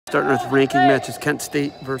Starting with ranking matches, Kent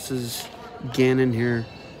State versus Gannon here.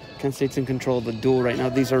 Kent State's in control of the duel right now.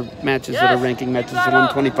 These are matches that are ranking matches. The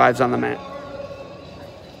 125's on the mat.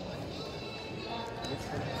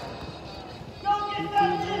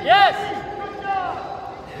 Yes!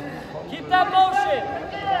 Keep that motion.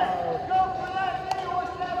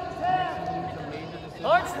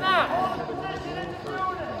 Hard snap.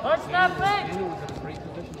 Hard snap fake.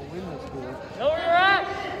 Know where you're at?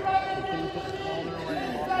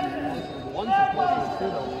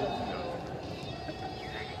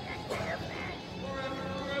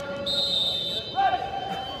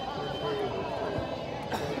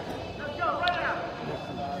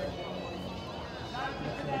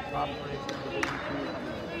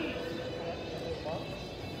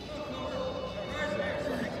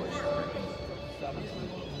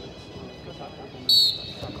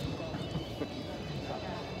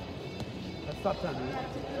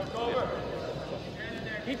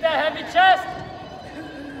 Keep that heavy chest.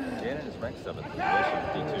 Gannon is ranked 7th.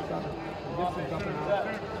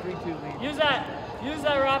 D2. Use that. Use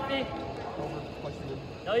that, Rafi.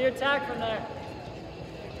 Know your attack from there.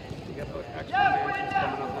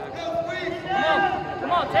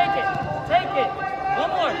 Come on, take it. Take it.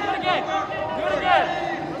 One more. Do it again. Do it again.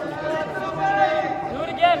 Do it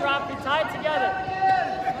again, Rafi. Tie it together.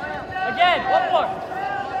 Again. One more.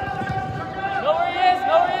 Know where he is.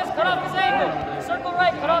 Know where he is. Cut off his angle. Circle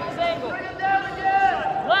right. Cut off his angle.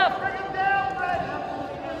 Left.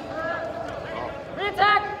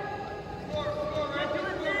 Re-attack.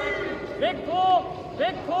 Big pull.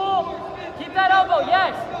 Big pull. Keep that elbow.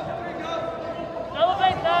 Yes.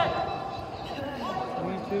 Elevate that.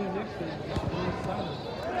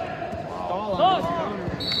 Close.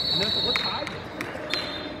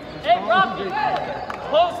 Hey, Rocky.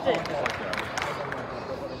 Post it.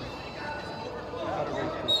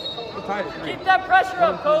 Keep that pressure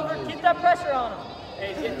up, Covert. Keep that pressure on him. Hey,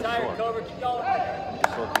 he's getting tired, Covert. Keep going.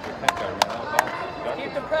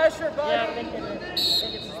 Keep the pressure, buddy. Yeah, I think it's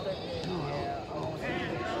his third game.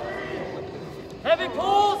 Heavy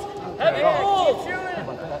pulls. Heavy pulls. I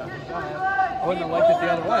wouldn't have liked it the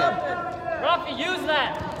other way. Rafi, use that.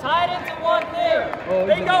 Tie it into one thing.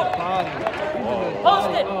 There you go. Post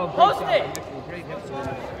it. Post it.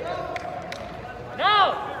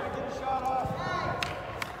 Now.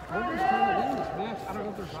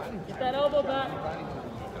 Get that elbow back.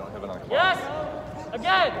 Yes.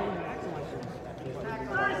 Again.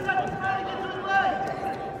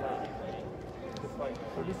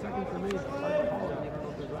 30 seconds remain.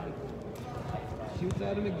 Shoots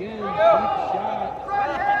at him again. Good shot.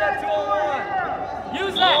 Get that 2-on-1.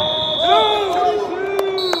 Use that.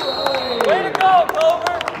 Way to go,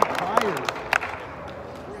 Clover.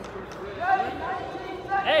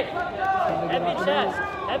 Hey, heavy chest.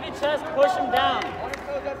 Heavy chest, push him down.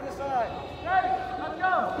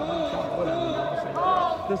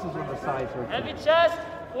 This is where the sides are. Heavy chest,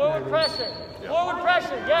 forward pressure. Forward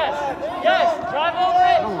pressure, yes. Yes, drive over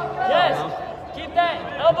it. Yes. Keep that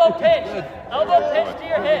elbow pinch. Elbow pinch to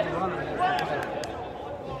your hip.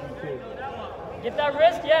 Get that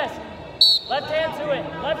wrist, yes. Left hand to it.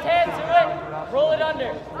 Left hand to it. Roll it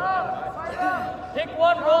under. Pick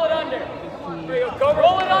one, roll it under.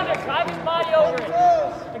 Roll it under, drive his body over it.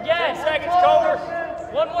 Again, 10 seconds, Cover.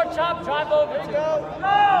 One more chop, drive over to it.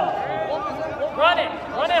 Run it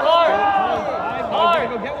hard. Hard,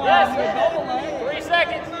 yes. 3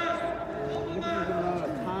 seconds.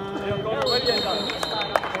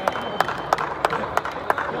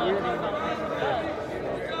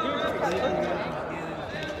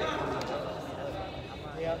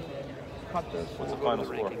 What's the final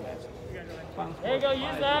score? There you go,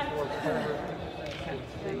 use that.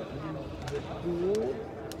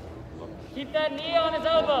 Keep that knee on his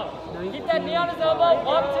elbow. Keep that knee on his elbow.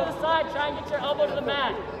 Up to the side. Try and get your elbow to the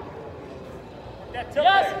mat.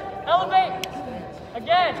 Yes. Elevate.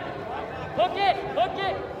 Again. Hook it. Hook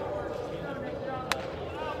it.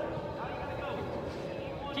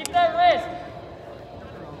 Keep that wrist.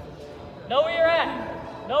 Know where you're at.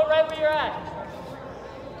 Know right where you're at.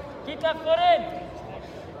 Keep that foot in.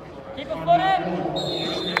 Keep a foot in.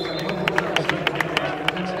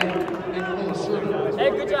 Hey,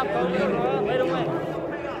 good job, Cody. Way to win.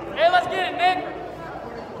 Hey, let's get it, Nick.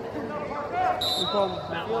 I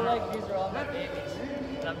feel like these are all my babies.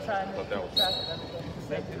 And I'm trying to keep track of everything at the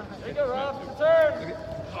same time. There you go, Rob. Return.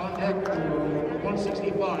 On deck for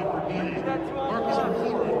 165 for Gannon, Marcus and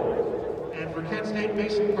Florida. And for Kent State,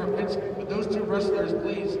 Mason Karpinski. Would those two wrestlers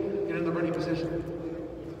please get in the ready position?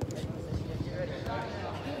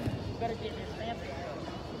 Better get your stance.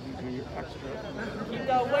 Keep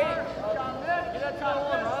that weight. Get that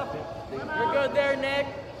 2-on-1, Rob. You're good there, Nick.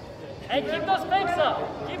 Hey, keep those fakes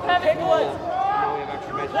up. Keep having pulls. Now we have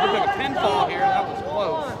extra matches. Looks like a pinfall here. That was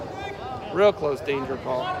close. Real close danger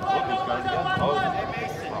call. Look, he's got it again. Oh.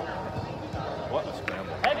 Wow. What a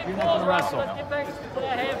scramble. Heavy pulls, Russ. Let's get back to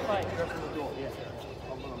that hand fight.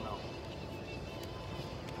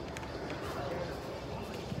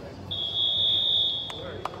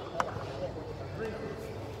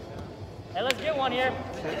 Hey, let's get one here.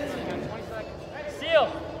 Seal.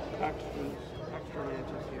 Extra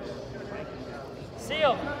matches here.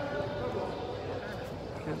 Seal.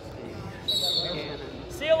 Kent State. Gannon.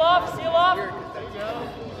 Seal off. Seal off.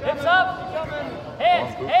 Hips up.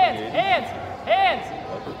 Hands. Hands. Hands. Hands.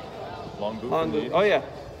 Long boot. Long boot. Oh yeah.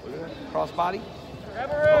 Cross body.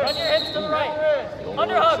 Run your hips to the right.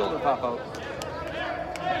 Underhook. Shoulder pop out.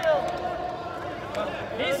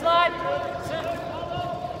 Knee slide.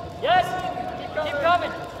 Yes. Keep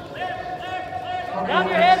coming. Down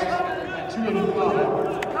your hips. 285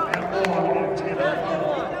 and long and 10.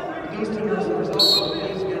 Those two wrestlers also,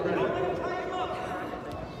 please get ready.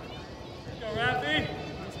 Go, Rafi.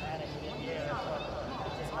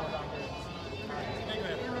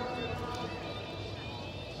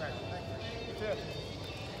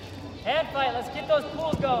 Hand fight. Let's get those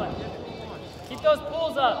pulls going. Keep those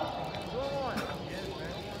pulls up.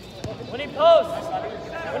 When he posts.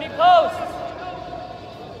 When he posts.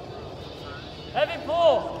 Heavy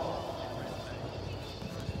pull.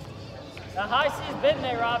 The high C's been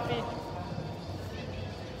there, Rafi.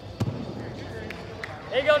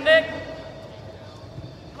 There you go, Nick.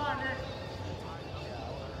 Come on, Nick.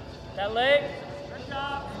 That leg. Good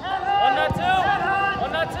job. 1 not 2.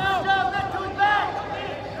 1 not 2. Good job, Nick. To his back.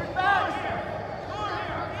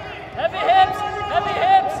 Heavy hips. Heavy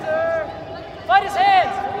hips. Fight his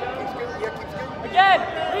hands. Again.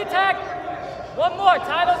 Re-tack. One more.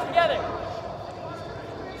 Tie those together.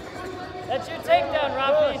 That's your takedown,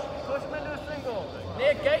 Rafi. Push him into a single.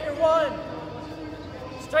 Nick, get your one.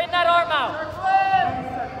 Straighten that arm out.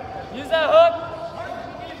 Use that hook.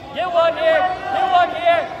 Get one here. Get one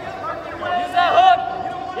here. Use that hook.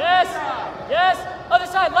 Yes. Yes. Other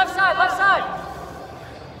side. Left side. Left side.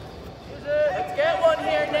 Let's get one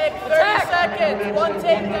here, Nick. 30 seconds. One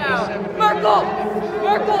takedown. Merkel.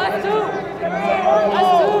 Merkel. That's 2. That's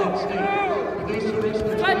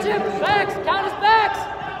 2. Stretch him. Backs. Count his backs.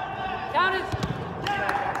 Count his.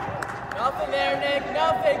 Nothing there, Nick.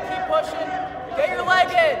 Nothing. Keep pushing. Get your leg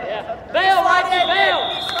in. Yeah. Bail, Rocky. Bail.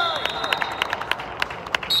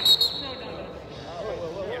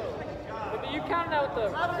 But you counted out with the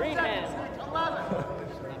green hand.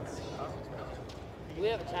 Do we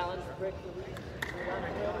have a challenge to break the lead?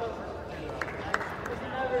 He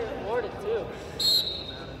never awarded 2.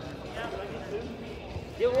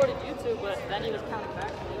 He awarded you 2, but then he was counting back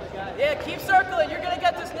to the other guy. Yeah, keep circling. You're going to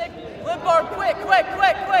get this, Nick. Limp bar, quick, quick,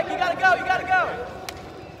 quick, quick. You got to go. You got to go.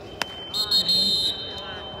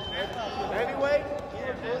 Heavyweight?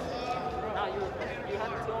 No, you had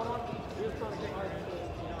the 2 on 1? You were supposed to be hard.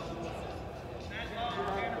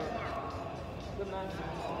 Good man.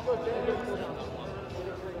 Go, Jay.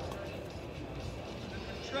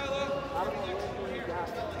 I don't know where you got.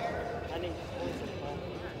 I need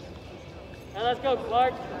now let's go,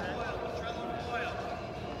 Clark.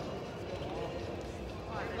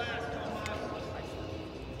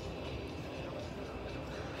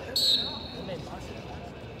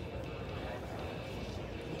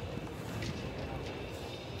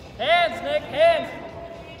 Hands, Nick, hands.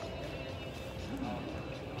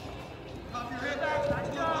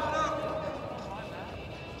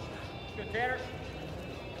 Good, Tanner.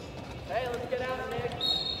 Hey, let's get out, Nick.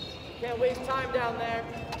 Can't waste time down there.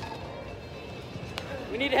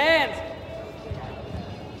 We need hands.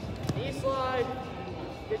 Knee slide.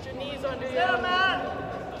 Get your knees under you. Man.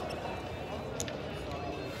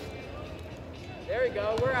 There we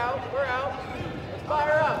go. We're out. We're out. Let's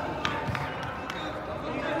fire up.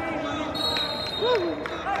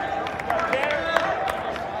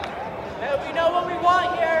 Hey, we know what we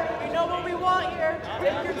want here. We know what we want here.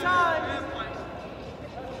 Take your time.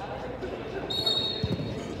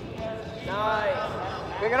 Nice.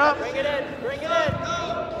 Pick it up. Bring it in. Bring it in.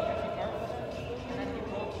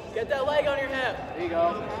 Get that leg on your hip. There you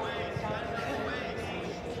go.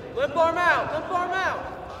 Limp arm out. Limp arm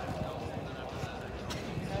out.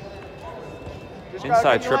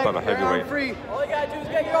 Inside trip on a heavyweight. Free. All you gotta do is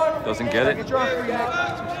get your arm free. Doesn't get it. Get your arm free,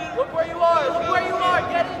 Nick. Look where you are. Look where you are.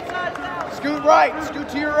 Get inside now. Scoot right. Scoot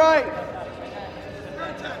to your right.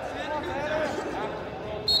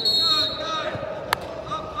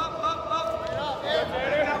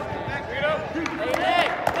 Hey,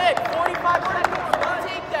 Nick, 45 seconds, one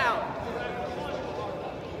takedown.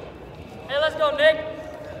 Hey, let's go, Nick.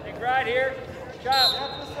 Big right. side here. Chop.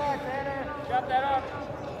 Chop that arm.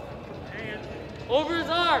 Over his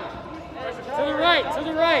arm. To the right, to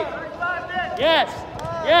the right. Yes,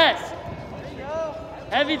 yes.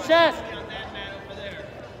 Heavy chest.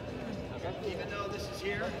 Even though this is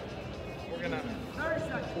here, we're gonna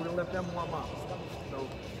let them warm up. So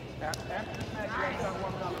after this match, you guys start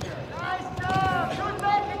warming up here. Nice job! Shoot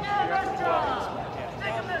back again! Nice job!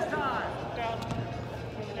 Take him this time!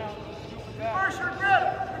 Reverse your grip!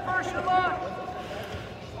 Reverse your lock!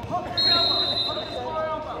 Hook this elbow! Hook this far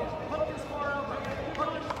elbow! Hook this far elbow!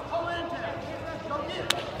 Hook it! Pull into it! Don't get it!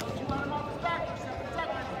 Don't you let him off his back for 7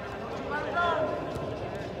 seconds! Don't you let him go!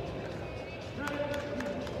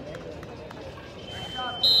 Nice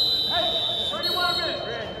job! Hey! Where do you want to be?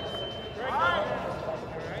 All right?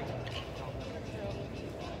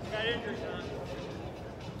 Got injured, son.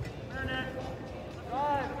 Turn it!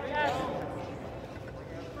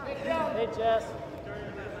 Hey, Jess.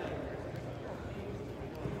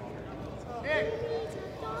 Nick!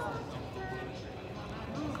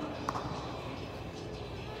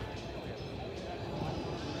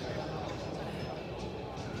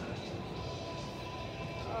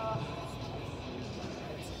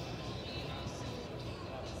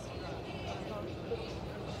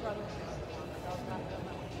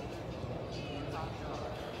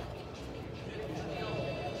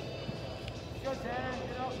 Go, Tanner.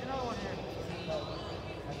 Get another one here.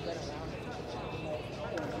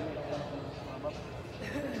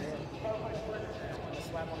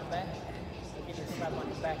 Slap on the back. I'll give you a slap on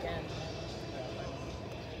your back end.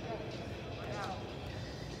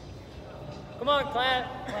 Come on,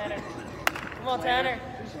 Tanner. Come on, Tanner.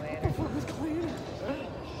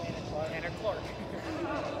 Tanner Clark.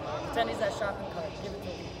 Pretend he's that shopping cart. Give it to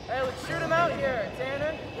him. Hey, let's shoot him out here,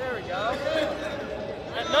 Tanner. There we go.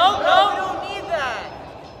 We No. don't need that.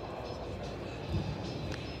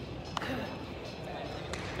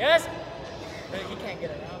 Yes. He can't get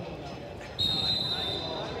around him.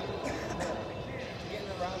 Getting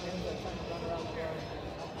around him, like trying to run around the girl.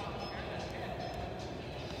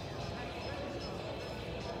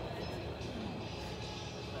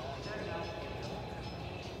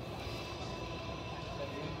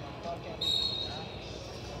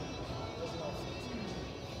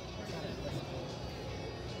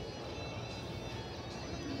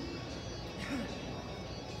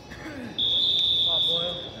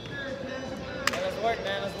 Work,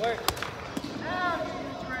 man. Let's work.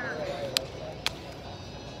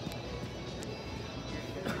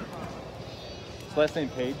 His last name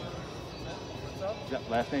Page? Is that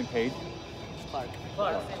last name Page?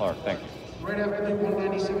 Clark, thank you. Right after the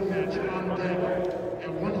 197 match on deck,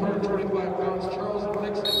 at 125 pounds, Charles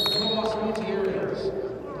Lennox and Tomas Gutierrez.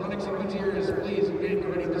 Lennox and Gutierrez, please remain in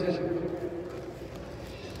ready position.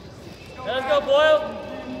 Let's go, Boyle.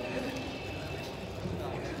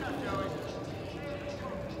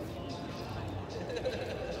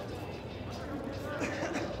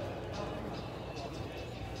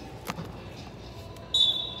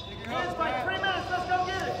 Hands fight, 3 minutes, let's go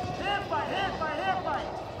get it! Hand fight, hand fight, hand fight!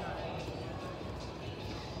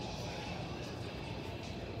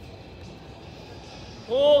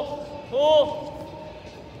 Pull.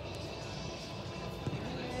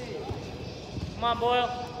 Come on, Boyle.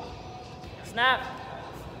 Snap.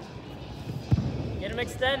 Get him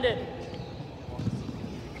extended.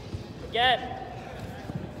 Again.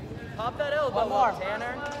 Pop that elbow One more. up,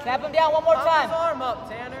 Tanner. Snap him down one more Pop time. his arm up,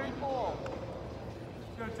 Tanner.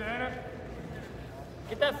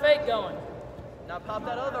 Get that fake going. Now pop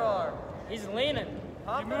that other arm. He's leaning.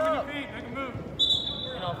 Pop it up. Make him move.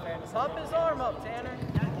 In all fairness. Pop his arm up, Tanner.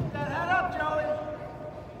 Keep that head up, Joey!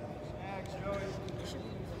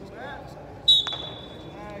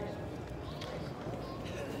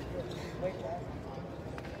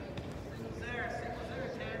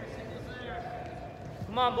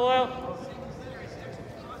 Come on, Boyle.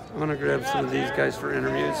 I'm gonna grab some of these guys for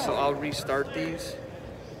interviews, so I'll restart these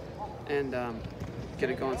and get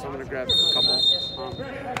it going. So I'm gonna grab a couple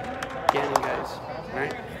Gannon guys. All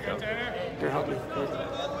right? Here, help me.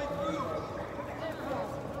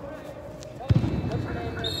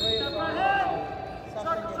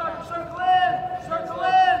 Circle in! Circle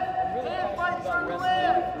in! Hand fight, circle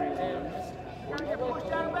in! Get pushed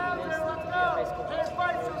down of bounds there, let's go! Hand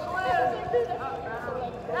fight, circle in!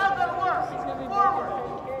 Now that'll work! Forward!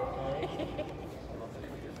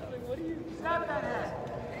 Snap that head!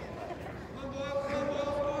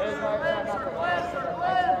 Circle in, circle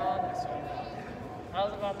in! I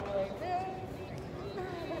was about to be like,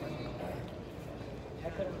 I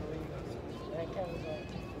couldn't believe it. And Ken was like,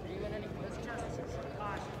 are you in any business?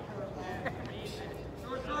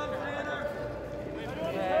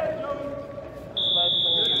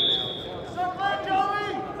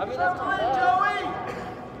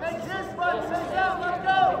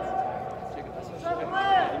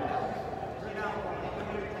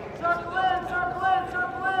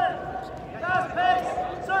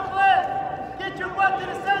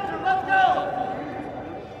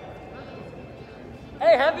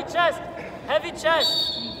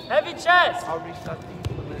 chest. Heavy chest. I'll restart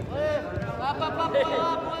these in a minute. Up. Hey.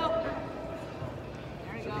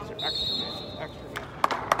 So these are extra matches.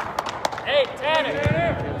 Hey, Tanner.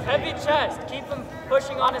 Heavy chest. Keep him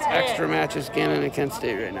pushing on his hand. Extra matches, Gannon and Kent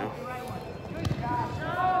State right now.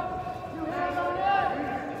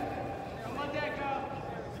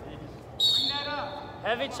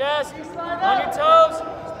 Heavy chest. On your toes.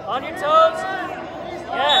 On your toes.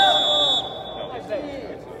 Yes.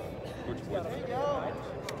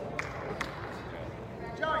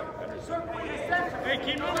 Hey,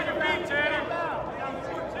 keep moving your feet, Tanner.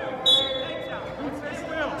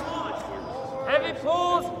 Heavy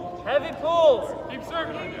pulls. Heavy pulls. Keep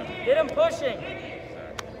circling. Get him pushing.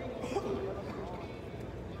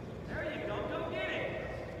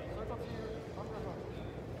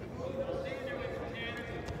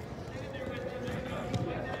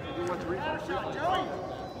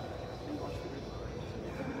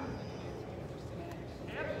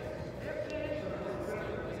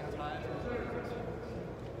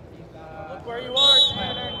 Look where you are,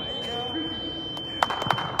 Tanner.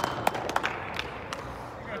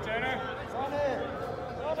 Go, Tanner.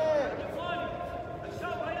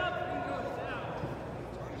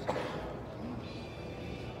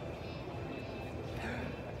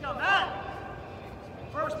 Go, Matt.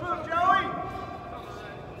 First move, Joey.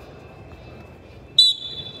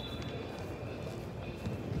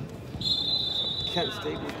 Kent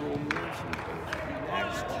State will go Mercyhurst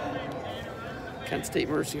next. Kent State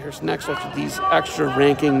Mercyhurst next after these extra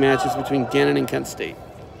ranking matches between Gannon and Kent State.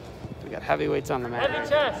 We got heavyweights on the mat. Heavy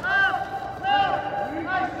chest.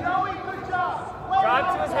 Nice, Joey. Good job. Well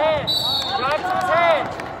Drive to his hands. Drive to his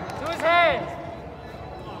hands. To his hands.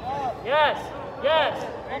 Yes. Yes.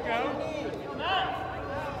 There you go.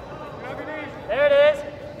 Grab your knees. There it is.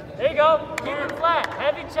 There you go. Keep it flat.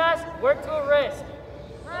 Heavy chest. Work to a wrist.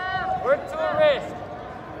 Work to a wrist.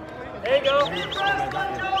 There you go.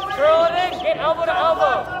 Curl it in. Get elbow to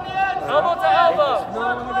elbow. Elbow to elbow.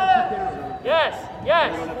 Yes.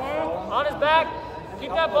 Yes. On his back. Keep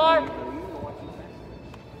that bar.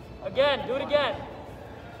 Again. Do it again.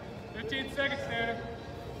 15 seconds, Tanner.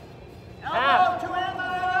 Half. Elbow, 2 hands on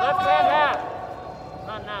that Left elbow. hand half.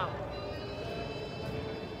 Not now.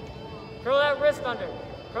 Curl that wrist under.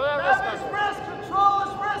 Curl that wrist Grab his under. wrist. Control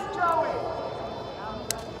his wrist, Joey.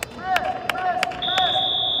 Wrist. Grab his wrist.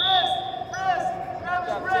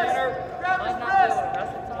 Grab his wrist.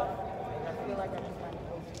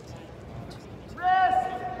 Wrist.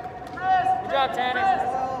 Good job, Tanner.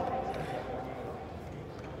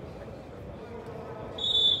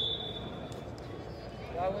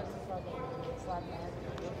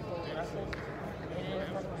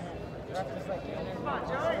 Come on,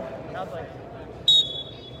 Joey.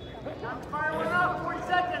 Fire one up. 40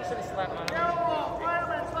 seconds. Arrow roll.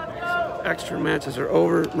 Firemen, let's go. Extra matches are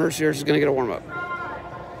over. Mercyhurst is going to get a warm-up.